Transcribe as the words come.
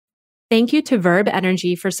Thank you to Verb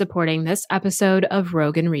Energy for supporting this episode of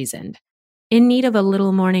Rogan Reasoned. In need of a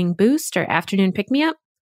little morning boost or afternoon pick-me-up?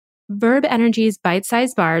 Verb Energy's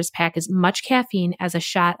bite-sized bars pack as much caffeine as a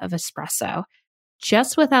shot of espresso,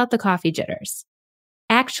 just without the coffee jitters.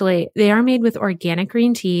 Actually, they are made with organic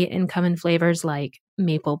green tea and come in flavors like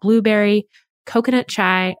maple blueberry, coconut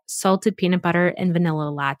chai, salted peanut butter, and vanilla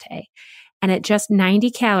latte. And at just 90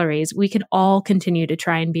 calories, we can all continue to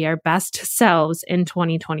try and be our best selves in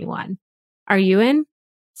 2021. Are you in?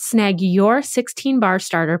 Snag your 16-bar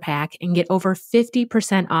starter pack and get over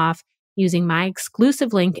 50% off using my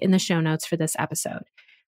exclusive link in the show notes for this episode.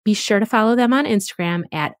 Be sure to follow them on Instagram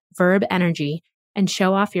at Verb Energy and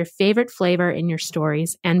show off your favorite flavor in your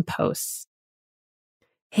stories and posts.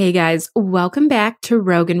 Hey guys, welcome back to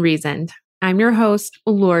Rogan Reasoned. I'm your host,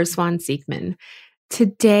 Laura Swan Siegman.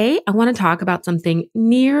 Today, I want to talk about something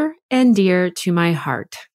near and dear to my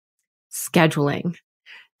heart, scheduling.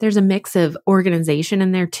 There's a mix of organization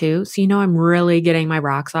in there too, so I'm really getting my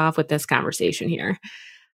rocks off with this conversation here.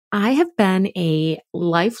 I have been a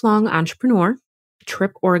lifelong entrepreneur,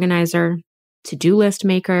 trip organizer, to-do list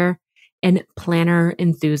maker, and planner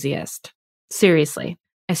enthusiast. Seriously,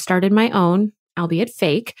 I started my own, albeit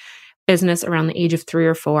fake, business around the age of 3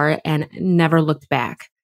 or 4 and never looked back.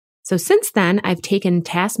 So since then, I've taken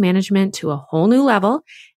task management to a whole new level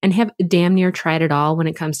and have damn near tried it all when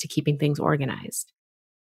it comes to keeping things organized.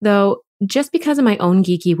 Though, just because of my own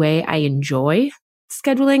geeky way I enjoy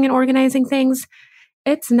scheduling and organizing things,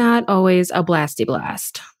 it's not always a blasty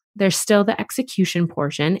blast. There's still the execution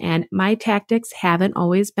portion, and my tactics haven't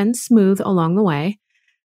always been smooth along the way.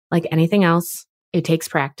 Like anything else, it takes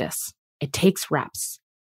practice. It takes reps.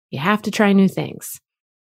 You have to try new things.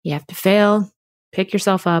 You have to fail, pick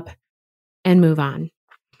yourself up, and move on.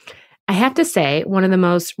 I have to say, one of the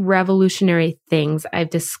most revolutionary things I've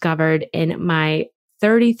discovered in my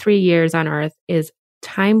 33 years on Earth is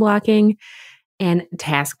time blocking and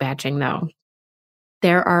task batching, though.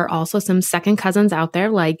 There are also some second cousins out there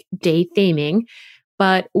like day theming,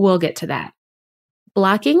 but we'll get to that.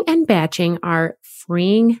 Blocking and batching are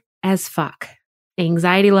freeing as fuck.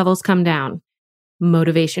 Anxiety levels come down,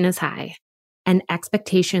 motivation is high, and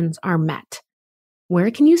expectations are met. Where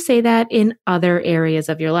can you say that in other areas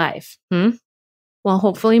of your life? Well,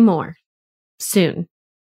 hopefully more. Soon.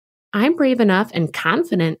 I'm brave enough and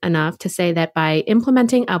confident enough to say that by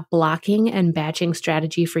implementing a blocking and batching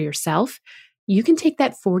strategy for yourself, you can take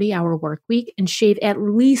that 40-hour work week and shave at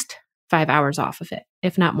least 5 hours off of it,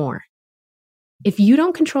 if not more. If you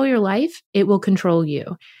don't control your life, it will control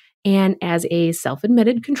you. And as a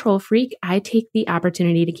self-admitted control freak, I take the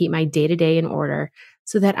opportunity to keep my day-to-day in order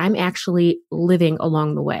so that I'm actually living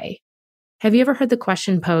along the way. Have you ever heard the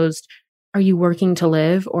question posed, are you working to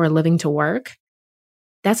live or living to work?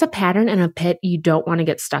 That's a pattern and a pit you don't want to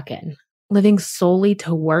get stuck in, living solely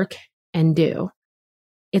to work and do.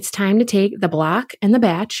 It's time to take the block and the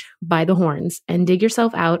batch by the horns and dig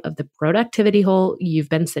yourself out of the productivity hole you've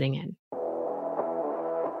been sitting in.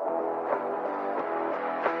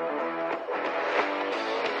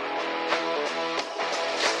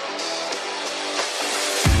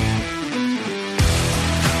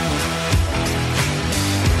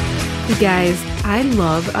 Guys, I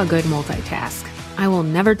love a good multitask. I will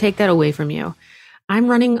never take that away from you. I'm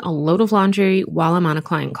running a load of laundry while I'm on a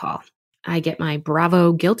client call. I get my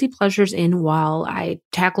Bravo guilty pleasures in while I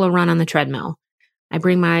tackle a run on the treadmill. I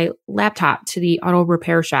bring my laptop to the auto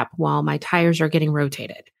repair shop while my tires are getting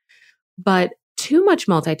rotated. But too much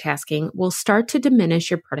multitasking will start to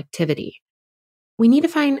diminish your productivity. We need to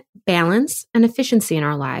find balance and efficiency in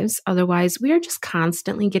our lives. Otherwise, we are just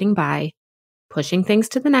constantly getting by, pushing things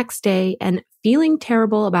to the next day, and feeling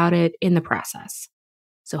terrible about it in the process.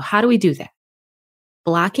 So how do we do that?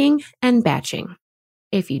 Blocking and batching.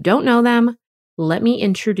 If you don't know them, let me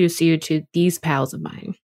introduce you to these pals of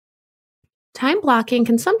mine. Time blocking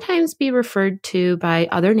can sometimes be referred to by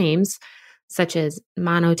other names, such as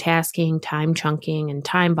monotasking, time chunking, and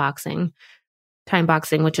time boxing. Time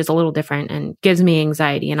boxing, which is a little different and gives me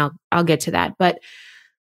anxiety, and I'll get to that. But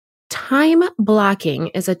time blocking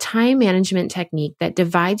is a time management technique that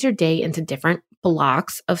divides your day into different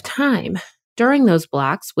blocks of time. During those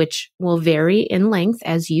blocks, which will vary in length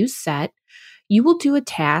as you set, you will do a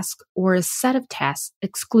task or a set of tasks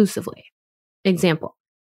exclusively. Example,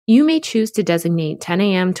 you may choose to designate 10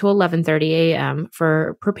 a.m. to 11:30 a.m.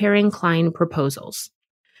 for preparing client proposals.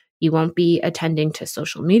 You won't be attending to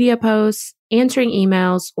social media posts, answering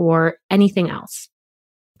emails, or anything else.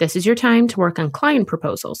 This is your time to work on client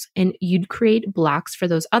proposals, and you'd create blocks for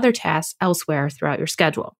those other tasks elsewhere throughout your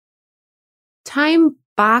schedule. Time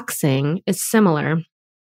boxing is similar,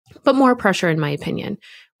 but more pressure in my opinion,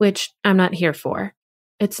 which I'm not here for.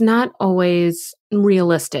 It's not always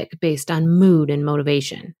realistic based on mood and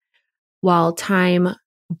motivation. While time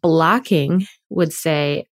blocking would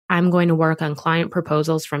say, I'm going to work on client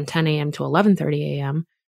proposals from 10 a.m. to 11:30 a.m.,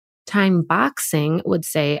 time boxing would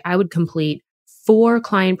say, I would complete 4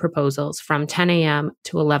 client proposals from 10 a.m.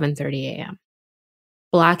 to 11:30 a.m.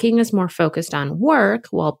 Blocking is more focused on work,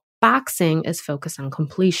 while boxing is focused on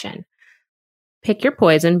completion. Pick your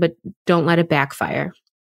poison, but don't let it backfire.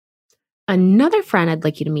 Another friend I'd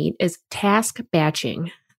like you to meet is task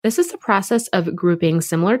batching. This is the process of grouping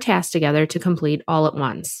similar tasks together to complete all at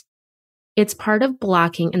once. It's part of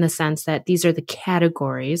blocking in the sense that these are the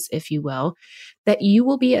categories, if you will, that you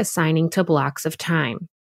will be assigning to blocks of time.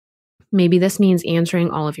 Maybe this means answering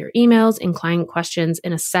all of your emails and client questions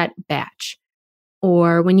in a set batch.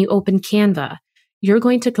 Or when you open Canva, you're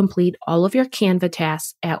going to complete all of your Canva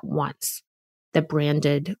tasks at once. The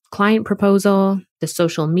branded client proposal, the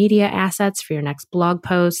social media assets for your next blog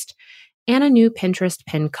post, and a new Pinterest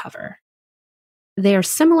pin cover. They are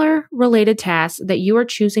similar, related tasks that you are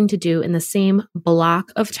choosing to do in the same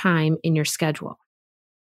block of time in your schedule.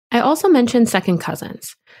 I also mentioned second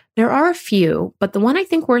cousins. There are a few, but the one I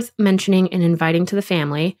think worth mentioning and inviting to the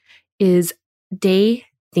family is day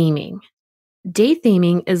theming. Day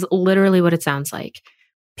theming is literally what it sounds like.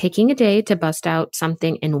 Picking a day to bust out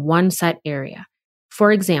something in one set area.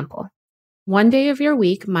 For example, one day of your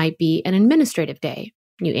week might be an administrative day.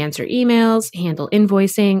 You answer emails, handle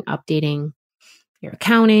invoicing, updating your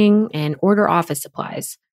accounting, and order office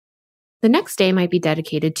supplies. The next day might be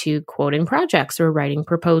dedicated to quoting projects or writing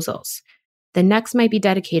proposals. The next might be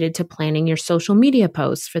dedicated to planning your social media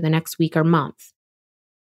posts for the next week or month.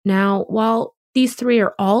 Now, while these 3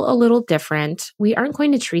 are all a little different, we aren't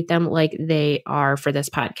going to treat them like they are for this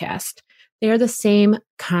podcast. They are the same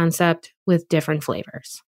concept with different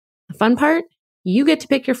flavors. The fun part, you get to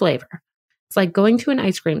pick your flavor. It's like going to an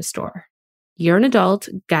ice cream store. You're an adult,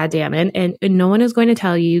 goddammit, and no one is going to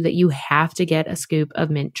tell you that you have to get a scoop of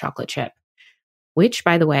mint chocolate chip. Which,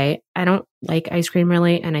 by the way, I don't like ice cream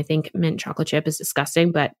really, and I think mint chocolate chip is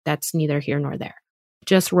disgusting, but that's neither here nor there.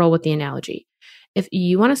 Just roll with the analogy. If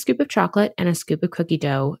you want a scoop of chocolate and a scoop of cookie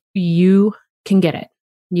dough, you can get it.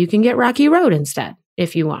 You can get Rocky Road instead,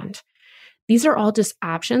 if you want. These are all just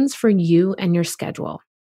options for you and your schedule.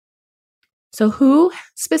 So who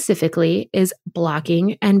specifically is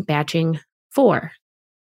blocking and batching for?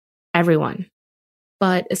 Everyone,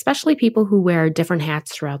 but especially people who wear different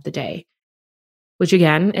hats throughout the day, which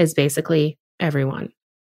again is basically everyone.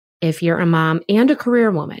 If you're a mom and a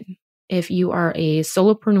career woman, if you are a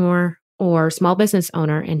solopreneur or small business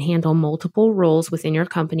owner and handle multiple roles within your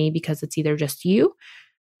company because it's either just you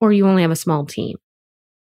or you only have a small team.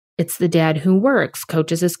 It's the dad who works,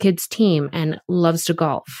 coaches his kids' team, and loves to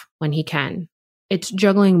golf when he can. It's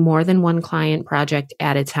juggling more than one client project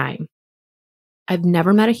at a time. I've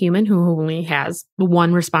never met a human who only has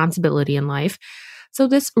one responsibility in life, so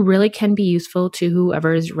this really can be useful to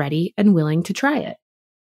whoever is ready and willing to try it.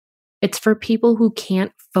 It's for people who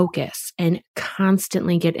can't focus and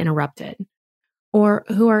constantly get interrupted, or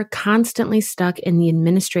who are constantly stuck in the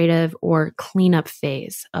administrative or cleanup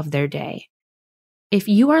phase of their day. If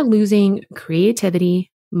you are losing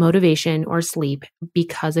creativity, motivation, or sleep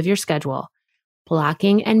because of your schedule,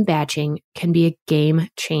 blocking and batching can be a game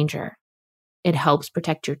changer. It helps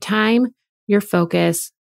protect your time, your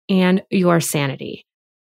focus, and your sanity.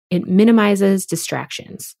 It minimizes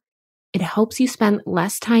distractions. It helps you spend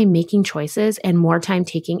less time making choices and more time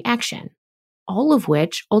taking action, all of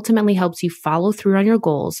which ultimately helps you follow through on your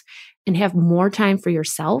goals and have more time for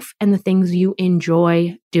yourself and the things you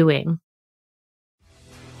enjoy doing.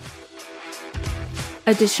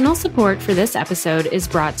 Additional support for this episode is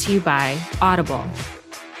brought to you by Audible.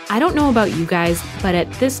 I don't know about you guys, but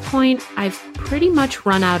at this point, I've pretty much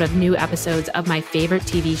run out of new episodes of my favorite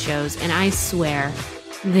TV shows, and I swear,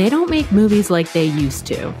 they don't make movies like they used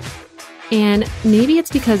to. And maybe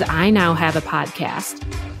it's because I now have a podcast,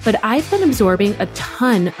 but I've been absorbing a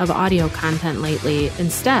ton of audio content lately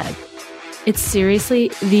instead. It's seriously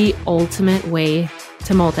the ultimate way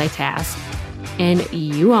to multitask. And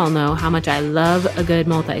you all know how much I love a good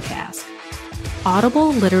multitask.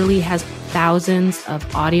 Audible literally has thousands of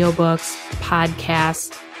audiobooks,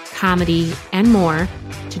 podcasts, comedy, and more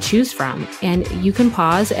to choose from, and you can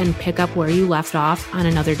pause and pick up where you left off on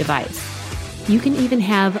another device. You can even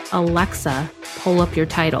have Alexa pull up your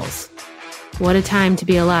titles. What a time to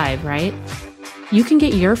be alive, right? You can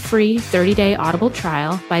get your free 30-day Audible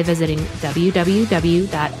trial by visiting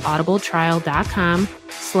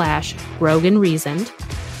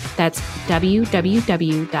www.audibletrial.com/RoganReasoned. That's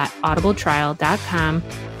www.audibletrial.com/RoganReasoned.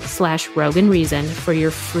 audible.com/Rogan Reason for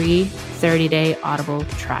your free 30-day Audible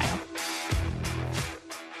trial.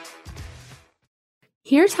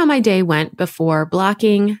 Here's how my day went before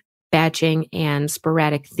blocking, batching, and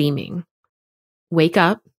sporadic theming. Wake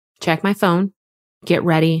up, check my phone, get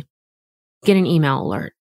ready, get an email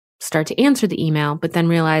alert, start to answer the email, but then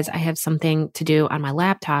realize I have something to do on my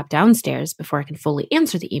laptop downstairs before I can fully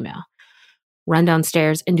answer the email. Run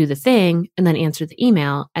downstairs and do the thing, and then answer the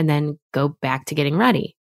email, and then go back to getting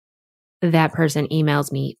ready. That person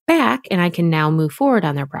emails me back, and I can now move forward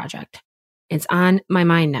on their project. It's on my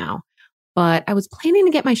mind now, but I was planning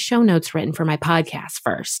to get my show notes written for my podcast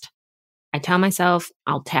first. I tell myself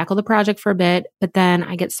I'll tackle the project for a bit, but then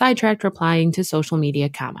I get sidetracked replying to social media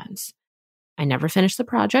comments. I never finish the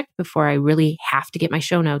project before I really have to get my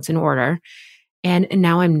show notes in order. And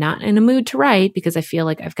now I'm not in a mood to write because I feel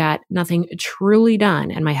like I've got nothing truly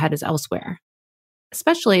done and my head is elsewhere.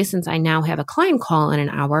 Especially since I now have a client call in an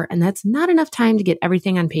hour, and that's not enough time to get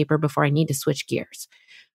everything on paper before I need to switch gears.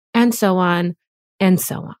 And so on, and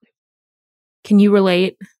so on. Can you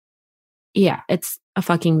relate? Yeah, it's a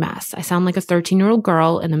fucking mess. I sound like a 13-year-old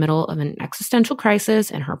girl in the middle of an existential crisis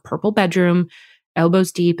in her purple bedroom,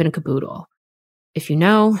 elbows deep in a caboodle. If you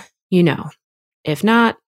know, you know. If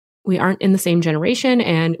not, we aren't in the same generation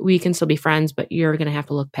and we can still be friends, but you're going to have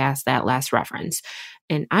to look past that last reference.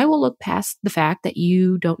 And I will look past the fact that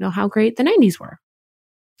you don't know how great the 90s were.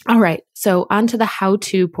 All right, so on to the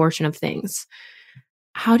how-to portion of things.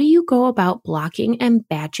 How do you go about blocking and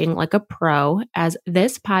batching like a pro, as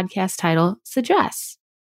this podcast title suggests?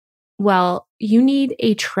 Well, you need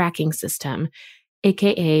a tracking system,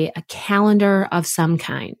 aka a calendar of some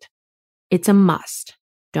kind. It's a must.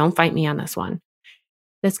 Don't fight me on this one.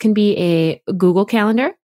 This can be a Google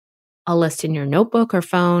Calendar, a list in your notebook or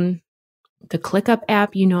phone, the ClickUp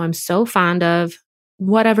app you know I'm so fond of,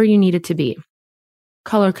 whatever you need it to be.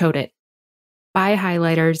 Color code it. Buy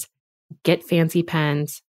highlighters. Get fancy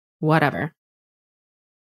pens, whatever.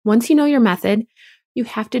 Once you know your method, you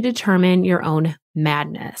have to determine your own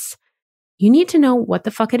madness. You need to know what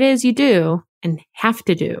the fuck it is you do and have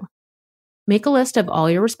to do. Make a list of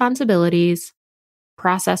all your responsibilities,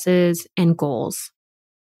 processes, and goals.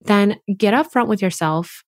 Then get upfront with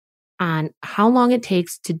yourself on how long it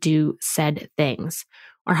takes to do said things,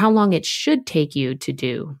 or how long it should take you to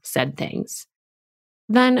do said things.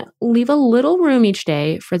 Then leave a little room each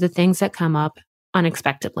day for the things that come up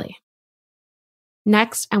unexpectedly.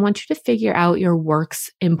 Next, I want you to figure out your work's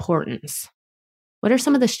importance. What are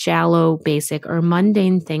some of the shallow, basic, or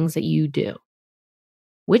mundane things that you do?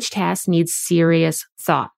 Which task needs serious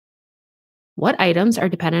thought? What items are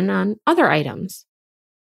dependent on other items?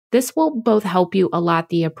 This will both help you allot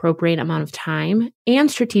the appropriate amount of time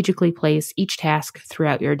and strategically place each task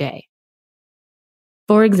throughout your day.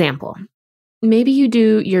 For example, maybe you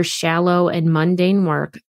do your shallow and mundane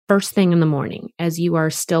work first thing in the morning as you are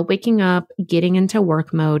still waking up, getting into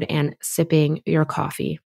work mode, and sipping your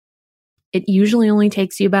coffee. It usually only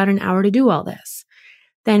takes you about an hour to do all this.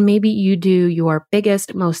 Then maybe you do your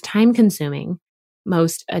biggest, most time-consuming,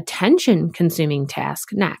 most attention-consuming task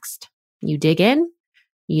next. You dig in,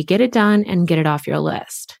 you get it done, and get it off your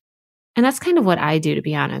list. And that's kind of what I do, to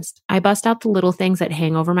be honest. I bust out the little things that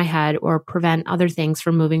hang over my head or prevent other things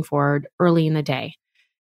from moving forward early in the day.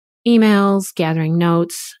 Emails, gathering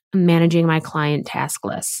notes, managing my client task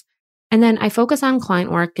lists. And then I focus on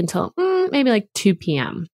client work until maybe like 2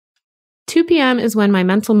 p.m. 2 p.m. is when my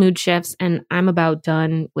mental mood shifts and I'm about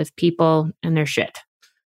done with people and their shit.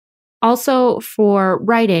 Also, for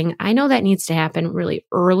writing, I know that needs to happen really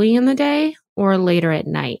early in the day or later at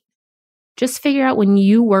night. Just figure out when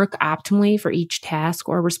you work optimally for each task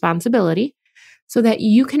or responsibility so that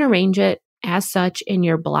you can arrange it as such in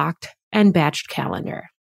your blocked and batched calendar.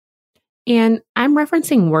 And I'm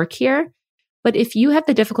referencing work here, but if you have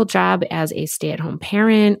the difficult job as a stay-at-home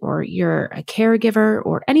parent or you're a caregiver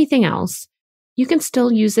or anything else, you can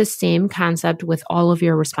still use this same concept with all of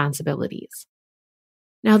your responsibilities.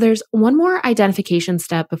 Now, there's one more identification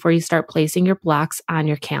step before you start placing your blocks on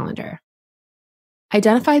your calendar.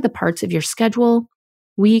 Identify the parts of your schedule,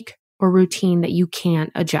 week, or routine that you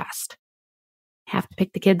can't adjust. Have to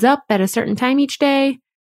pick the kids up at a certain time each day?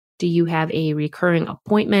 Do you have a recurring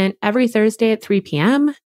appointment every Thursday at 3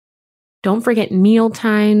 p.m.? Don't forget meal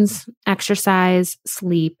times, exercise,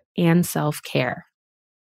 sleep, and self-care.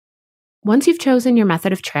 Once you've chosen your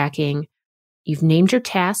method of tracking, you've named your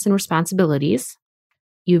tasks and responsibilities,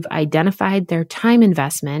 you've identified their time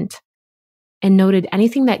investment, and noted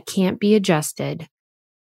anything that can't be adjusted,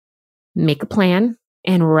 make a plan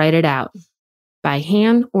and write it out by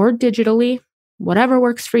hand or digitally, whatever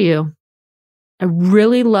works for you. I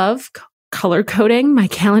really love color coding my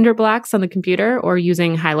calendar blocks on the computer or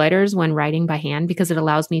using highlighters when writing by hand because it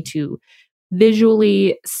allows me to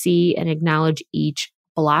visually see and acknowledge each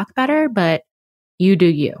block better, but you do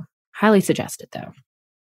you. Highly suggested though.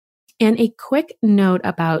 And a quick note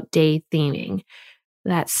about day theming,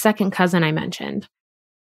 that second cousin I mentioned.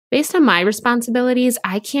 Based on my responsibilities,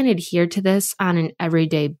 I can't adhere to this on an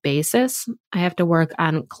everyday basis. I have to work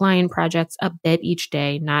on client projects a bit each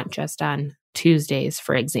day, not just on Tuesdays,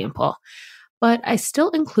 for example. But I still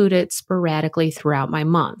include it sporadically throughout my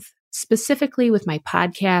month, specifically with my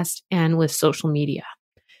podcast and with social media.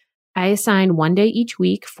 I assign one day each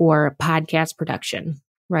week for podcast production,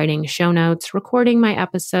 writing show notes, recording my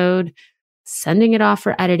episode, sending it off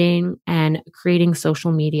for editing, and creating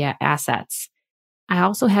social media assets. I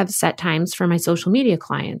also have set times for my social media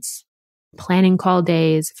clients, planning call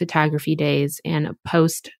days, photography days, and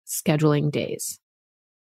post scheduling days.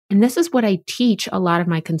 And this is what I teach a lot of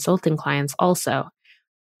my consulting clients also.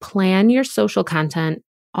 Plan your social content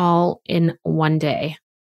all in one day.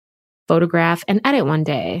 Photograph and edit one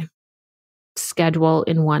day. Schedule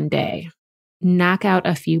in one day. Knock out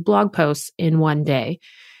a few blog posts in one day.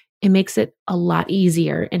 It makes it a lot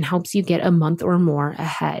easier and helps you get a month or more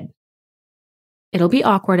ahead. It'll be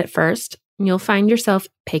awkward at first. You'll find yourself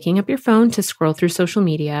picking up your phone to scroll through social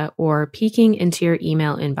media or peeking into your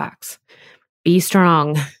email inbox. Be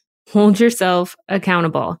strong. Hold yourself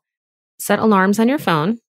accountable. Set alarms on your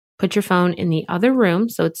phone. Put your phone in the other room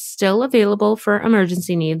so it's still available for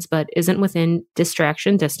emergency needs but isn't within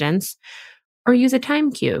distraction distance. Or use a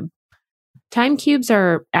time cube. Time cubes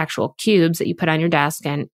are actual cubes that you put on your desk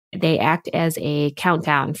and they act as a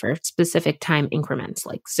countdown for specific time increments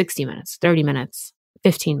like 60 minutes, 30 minutes,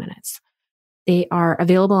 15 minutes. They are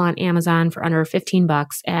available on Amazon for under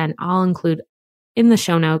 $15, and I'll include in the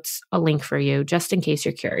show notes a link for you just in case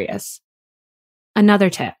you're curious. Another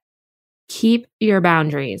tip, keep your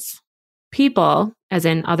boundaries. People, as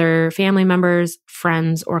in other family members,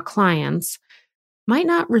 friends, or clients, might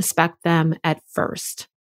not respect them at first.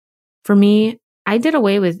 For me, I did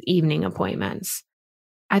away with evening appointments.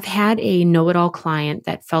 I've had a know-it-all client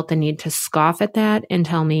that felt the need to scoff at that and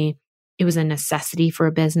tell me it was a necessity for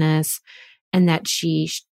a business and that she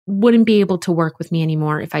wouldn't be able to work with me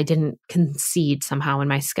anymore if I didn't concede somehow in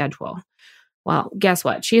my schedule. Well, guess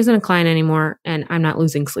what? She isn't a client anymore and I'm not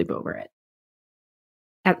losing sleep over it.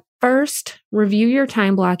 At first, review your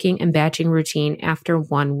time blocking and batching routine after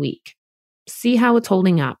 1 week. See how it's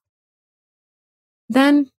holding up.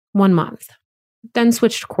 Then 1 month. Then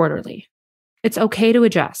switch to quarterly. It's okay to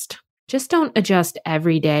adjust. Just don't adjust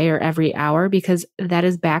every day or every hour because that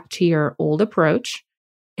is back to your old approach,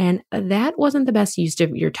 and that wasn't the best use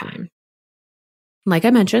of your time. Like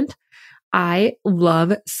I mentioned, I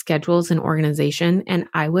love schedules and organization, and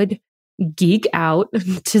I would geek out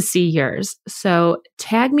to see yours. So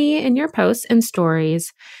tag me in your posts and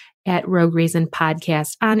stories at Rogue Reason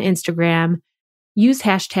Podcast on Instagram. Use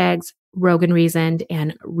hashtags Rogue and Reasoned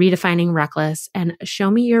and Redefining Reckless, and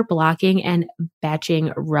show me your blocking and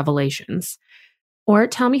batching revelations. Or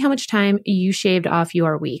tell me how much time you shaved off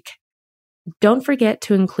your week. Don't forget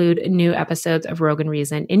to include new episodes of Rogue and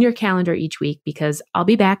Reason in your calendar each week because I'll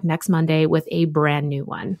be back next Monday with a brand new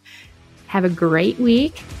one. Have a great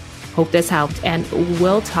week. Hope this helped, and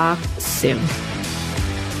we'll talk soon.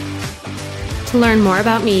 To learn more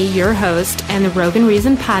about me, your host, and the Rogue and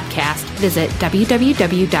Reason podcast, visit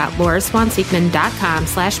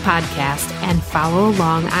www.lauraswanseekman.com/podcast and follow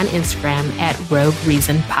along on Instagram at Rogue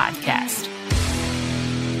Reason Podcast.